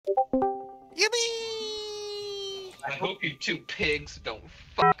Yippee! I hope you two pigs don't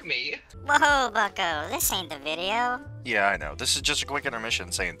fuck me. Whoa, bucko, this ain't the video. Yeah, I know. This is just a quick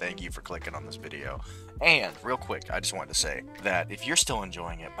intermission saying thank you for clicking on this video. And, real quick, I just wanted to say that if you're still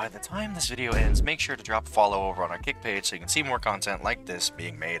enjoying it, by the time this video ends, make sure to drop a follow over on our Kick page so you can see more content like this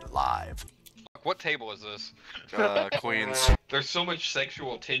being made live. What table is this? Queens. There's so much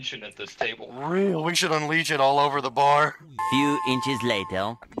sexual tension at this table. Real, we should unleash it all over the bar. Few inches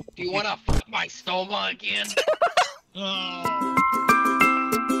later. Do you wanna fuck my stoma again?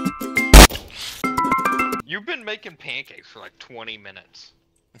 You've been making pancakes for like 20 minutes.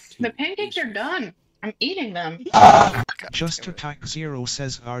 The pancakes are done. I'm eating them. Just Attack Zero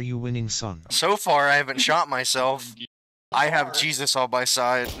says, "Are you winning, son?" So far, I haven't shot myself. I have Jesus on my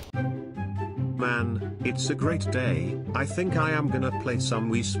side. Man, it's a great day. I think I am gonna play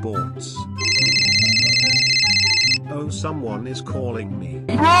some Wii Sports. Oh, someone is calling me.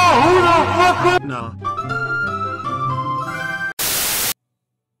 Nah.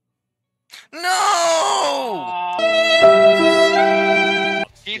 No!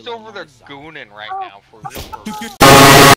 He's over there gooning right now for this.